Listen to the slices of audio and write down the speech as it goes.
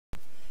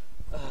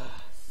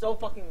so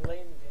fucking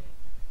late in the game.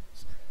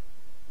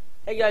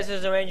 Hey guys,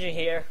 there's a ranger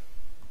here.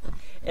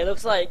 It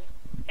looks like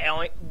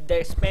the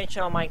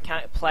expansion on my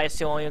account applies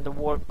to only the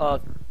World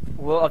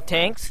of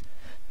Tanks.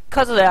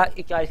 Because of that,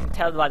 you guys can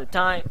tell by the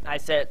time I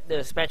said the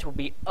expansion will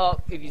be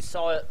up. If you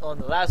saw it on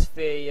the last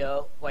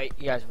video, wait,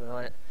 you guys were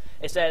on it.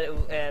 It said it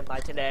would end by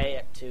today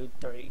at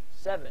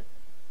 2:37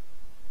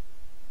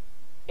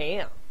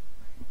 a.m.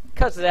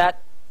 Because of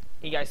that,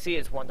 you guys see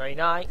it's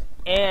 1:39,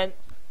 and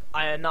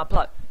I am not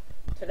plugged.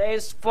 Today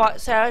is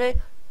Saturday,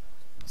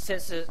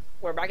 since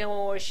we're back in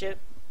warship,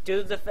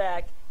 due to the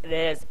fact it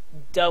is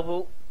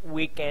double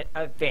weekend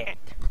event.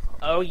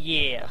 Oh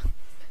yeah.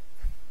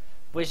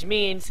 Which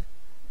means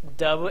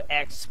double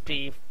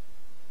XP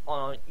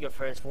on your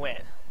first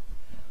win.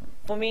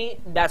 For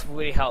me, that's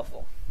really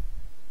helpful.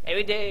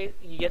 Every day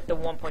you get the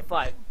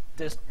 1.5.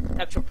 This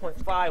extra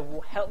 0.5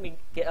 will help me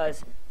get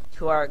us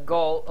to our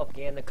goal of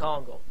getting the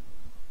Congo.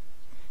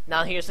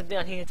 Now here's something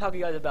I need to talk to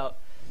you guys about.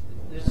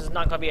 This is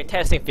not going to be a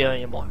testing field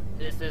anymore.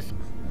 This is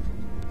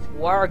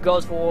what our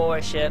goals for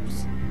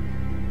warships.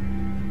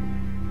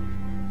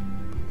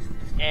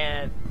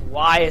 And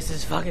why is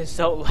this fucking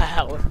so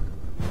loud?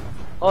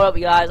 Hold up,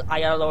 you guys.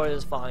 I gotta lower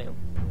this volume.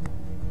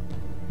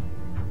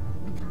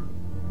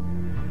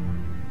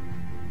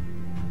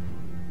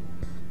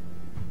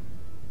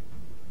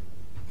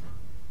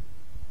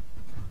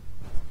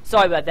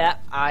 Sorry about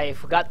that. I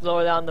forgot to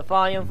lower down the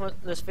volume for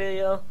this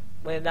video.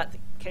 When that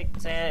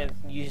kicks in, it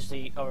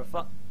usually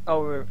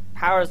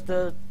overpowers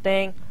the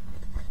thing.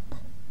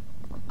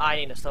 I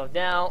need to slow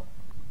down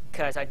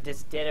because I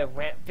just did a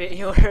rant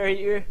video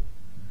earlier.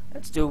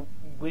 I'm still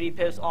really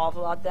pissed off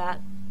about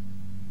that.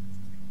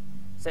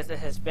 Since it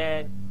has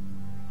been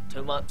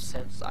 2 months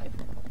since I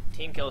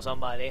team killed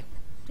somebody,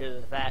 due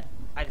to the fact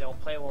I don't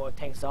play World of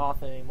Tanks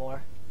often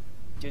anymore,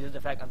 due to the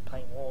fact I'm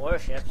playing World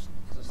Warships.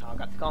 This is how I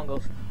got the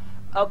Congo.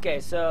 Okay,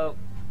 so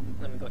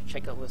let me go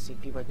check out what see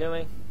people are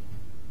doing.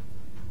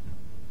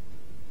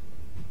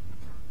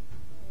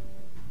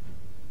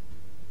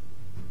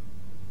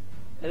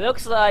 It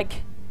looks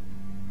like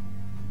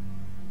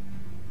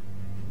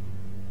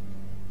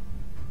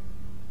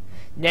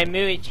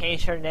Nemui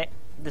changed her name.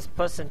 This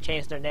person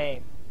changed their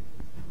name.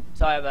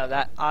 Sorry about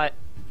that.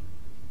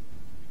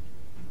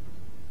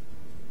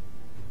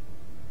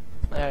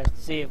 Let's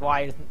see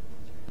why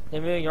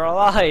Nemui, you're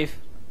alive.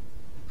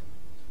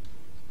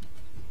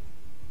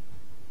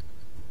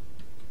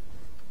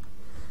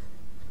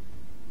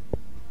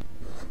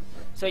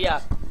 So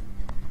yeah,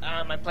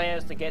 my plan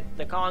is to get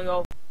the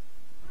Congo.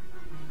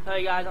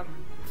 Hey guys,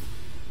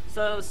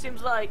 so it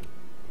seems like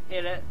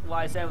what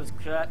I said was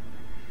correct.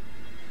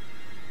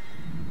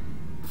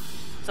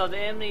 So the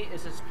enemy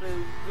is a split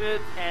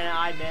group, and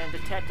I then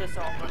detected,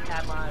 so I'm gonna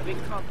have my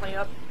recon plane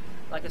up.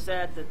 Like I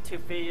said, the 2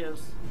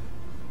 videos.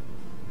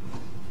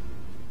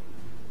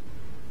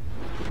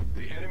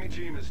 The enemy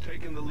team has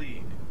taken the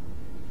lead.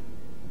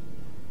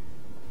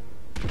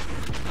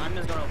 I'm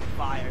just gonna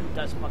fire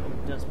just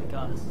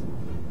because.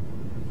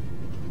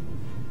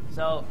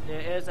 So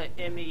there is an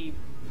enemy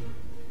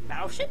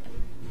battleship,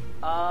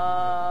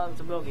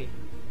 Tabugi,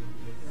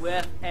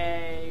 with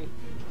a.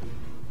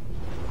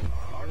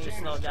 Let me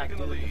slow down due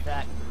to the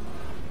fact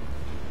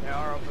they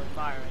are open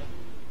firing.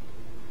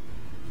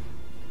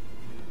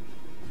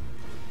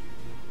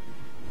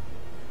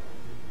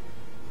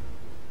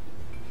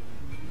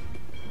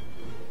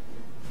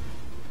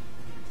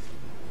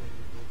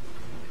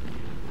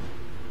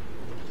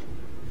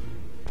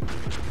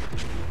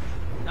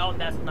 No,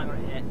 that's not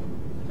gonna hit.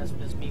 That's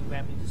just me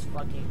randomly just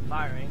fucking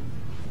firing.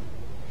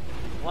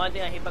 One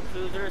thing I hate about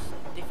cruisers,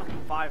 they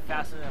fucking fire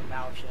faster than a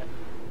battleship.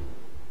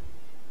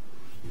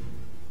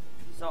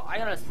 So I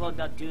gotta slow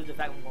down due to the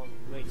fact I'm going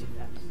way too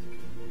fast.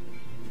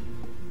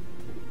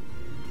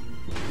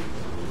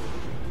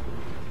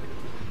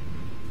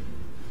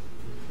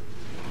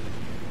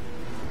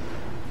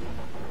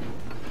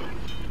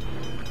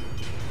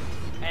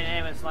 And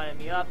anyone's lining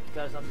me up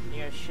because I'm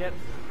near a ship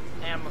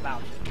and I'm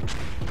about to.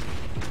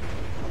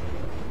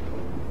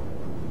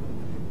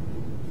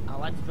 I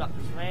like to drop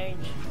this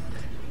range.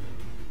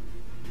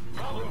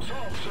 Problem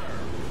solved, sir.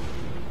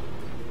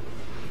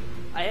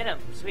 I hit him,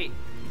 sweet.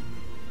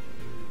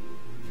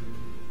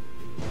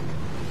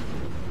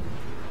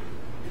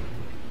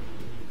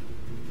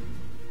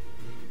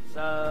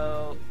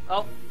 So,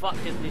 oh fuck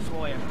his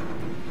destroyer.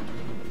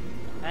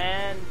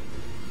 And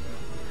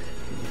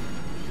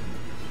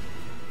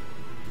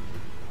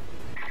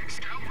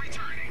Scout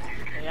returning.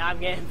 and I'm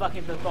getting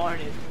fucking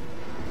bombarded.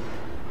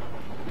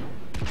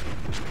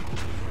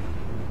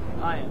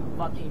 I am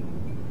fucking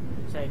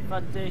saying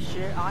fuck this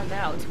shit, I'm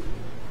out. And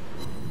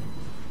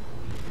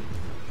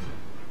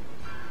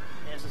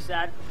it's so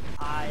sad,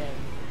 I am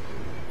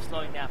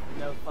slowing down for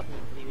no fucking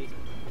reason.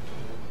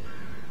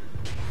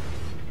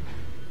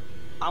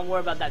 I'm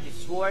worried about that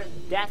destroyer.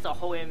 That's a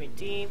whole enemy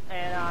team,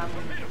 and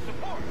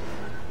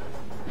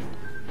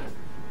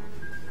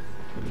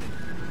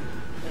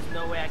there's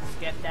no way I can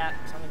skip that,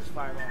 so I'm gonna just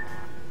fire off.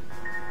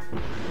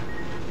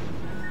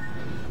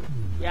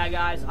 Yeah,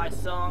 guys, I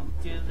sunk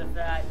due to the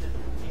fact that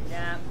the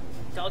nap.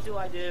 Told you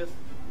I do.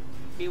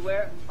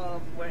 beware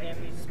of where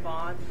enemies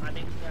spawn. I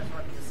think that's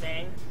what he's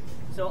saying.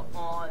 So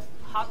on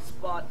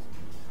hotspot,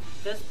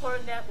 this part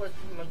of that was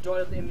the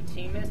majority of the enemy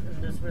teammates,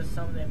 and this was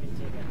some of the enemy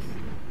teammates.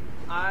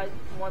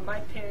 My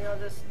opinion on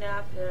this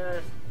snap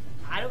is,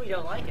 I really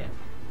don't like it.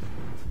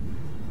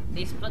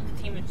 They split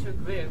the team in two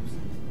groups.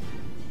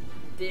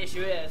 The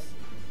issue is,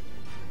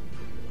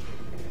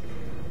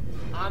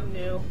 I'm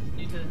new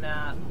to the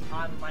map.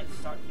 I might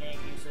start getting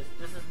used to this.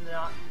 This is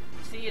not,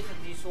 see, it's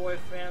a destroy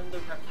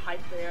friendly type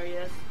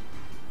areas.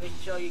 Let me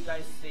show you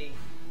guys see.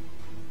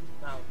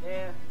 Out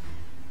there.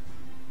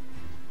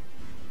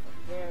 Up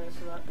there, this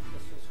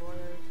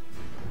destroyer.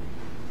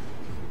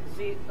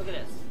 See, look at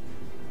this.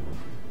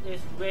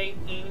 There's great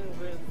aiming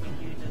room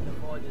for you to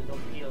avoid the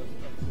torpedoes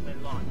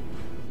when launched.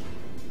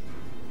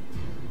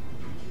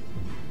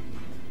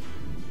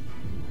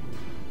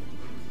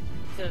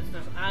 Since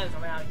there's islands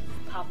around,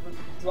 pop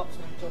drops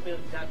some torpedoes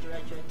in that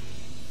direction.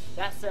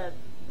 That said,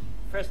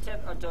 first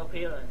tip on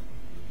torpedoing: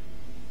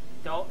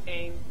 don't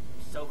aim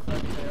so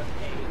close to a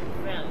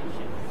friendly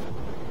ship.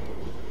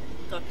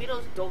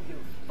 Torpedoes don't give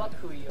a fuck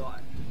who you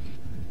are.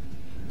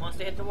 Once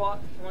they hit the wall,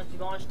 once you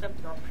launch them,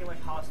 they're pretty much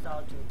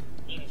hostile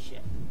to any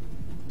ship.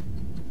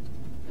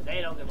 So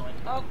they don't give a like,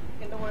 oh,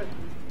 in the way,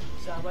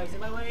 somebody's in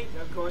my way,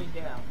 they're going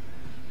down.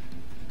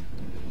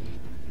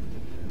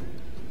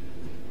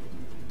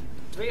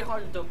 It's very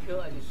hard to don't kill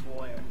a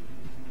destroyer.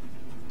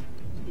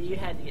 You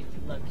had to get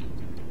lucky.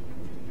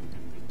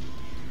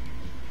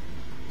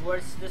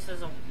 Worst, this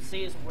is the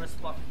worst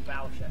spot for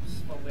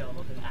battleships. For real,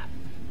 look at that.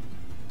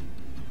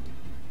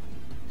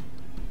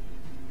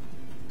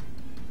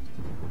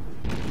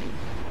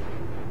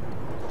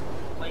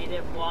 What you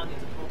did wrong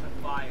is open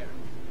fire.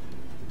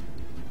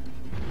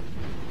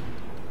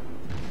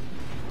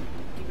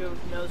 Keep your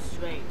nose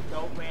straight.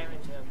 Don't ram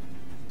into him.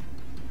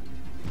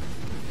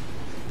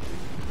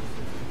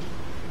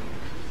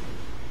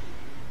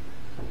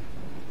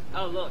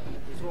 Oh look,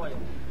 destroy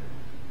him.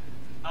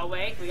 Oh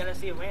wait, we gotta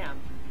see a ram.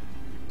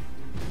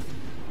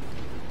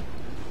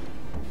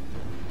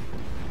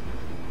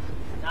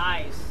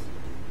 Nice.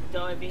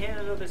 So if you hit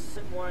a little bit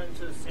more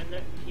into the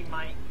center, he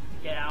might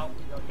get out,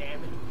 no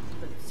damage.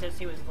 But since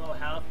he was low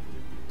health,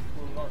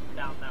 we'll go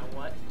down no matter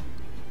what.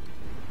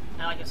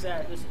 And like I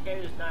said, this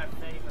area is not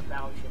friendly for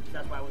battleships.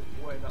 That's why I was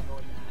worried about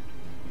going back.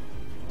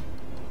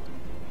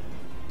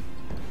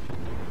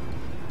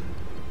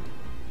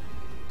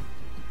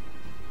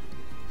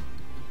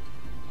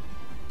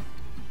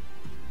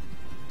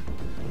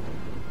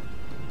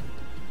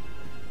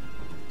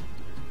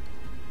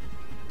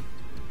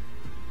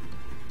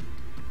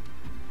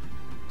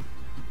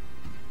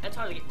 It's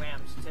hard to get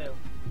rams too.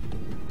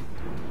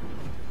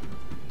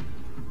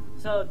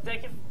 So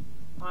thank you.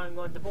 I'm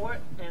going to board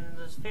in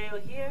this video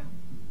here.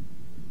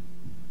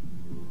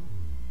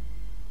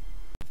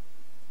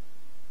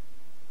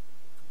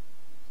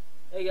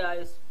 Hey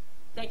guys,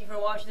 thank you for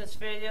watching this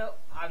video.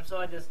 I'm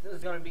sorry this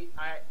is going to be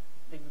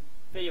the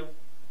video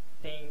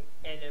thing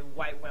ended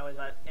right when I was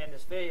at the end of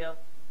this video,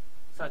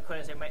 so I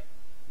couldn't say my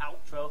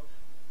outro.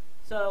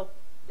 So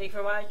thank you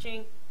for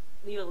watching.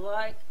 Leave a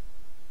like.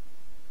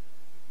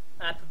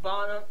 At the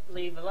bottom,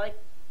 leave a like,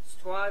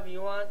 subscribe if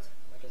you want.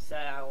 Like I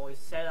said, I always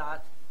say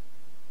that.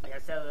 Like I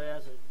said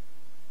earlier,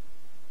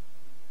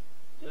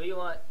 do what you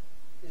want.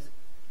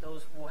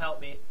 Those will help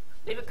me.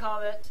 Leave a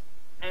comment,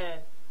 and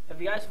if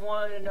you guys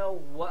want to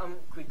know what I'm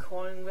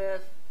recording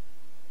with,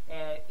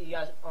 and you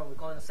guys are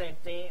recording the same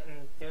thing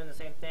and doing the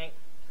same thing,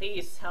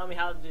 please tell me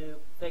how to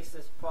fix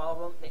this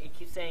problem. It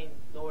keeps saying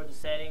lower the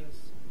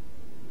settings.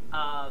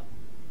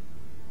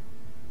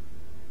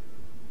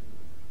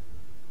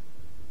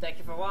 Thank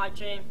you for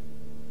watching.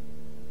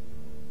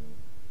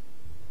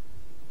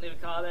 Leave a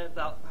comment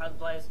about how to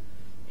play this.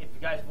 If you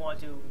guys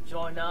want to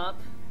join up,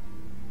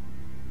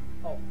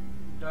 and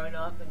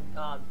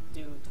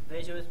do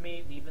division with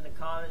me, leave in the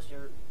comments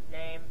your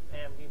name,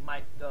 and we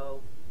might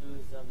go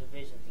do some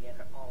division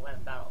together on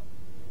Land Battle.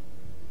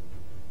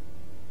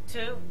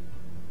 2,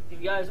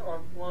 if you guys are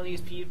one of these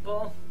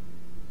people,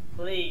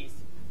 please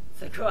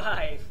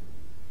subscribe,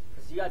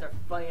 because you guys are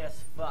funny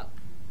as fuck.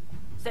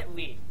 Except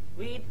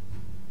Reed.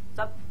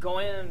 Stop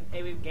going in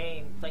every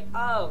game. It's like,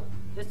 oh,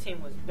 this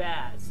team was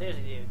bad.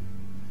 Seriously, dude.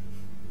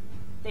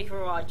 Thank you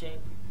for watching.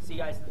 See you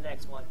guys in the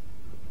next one.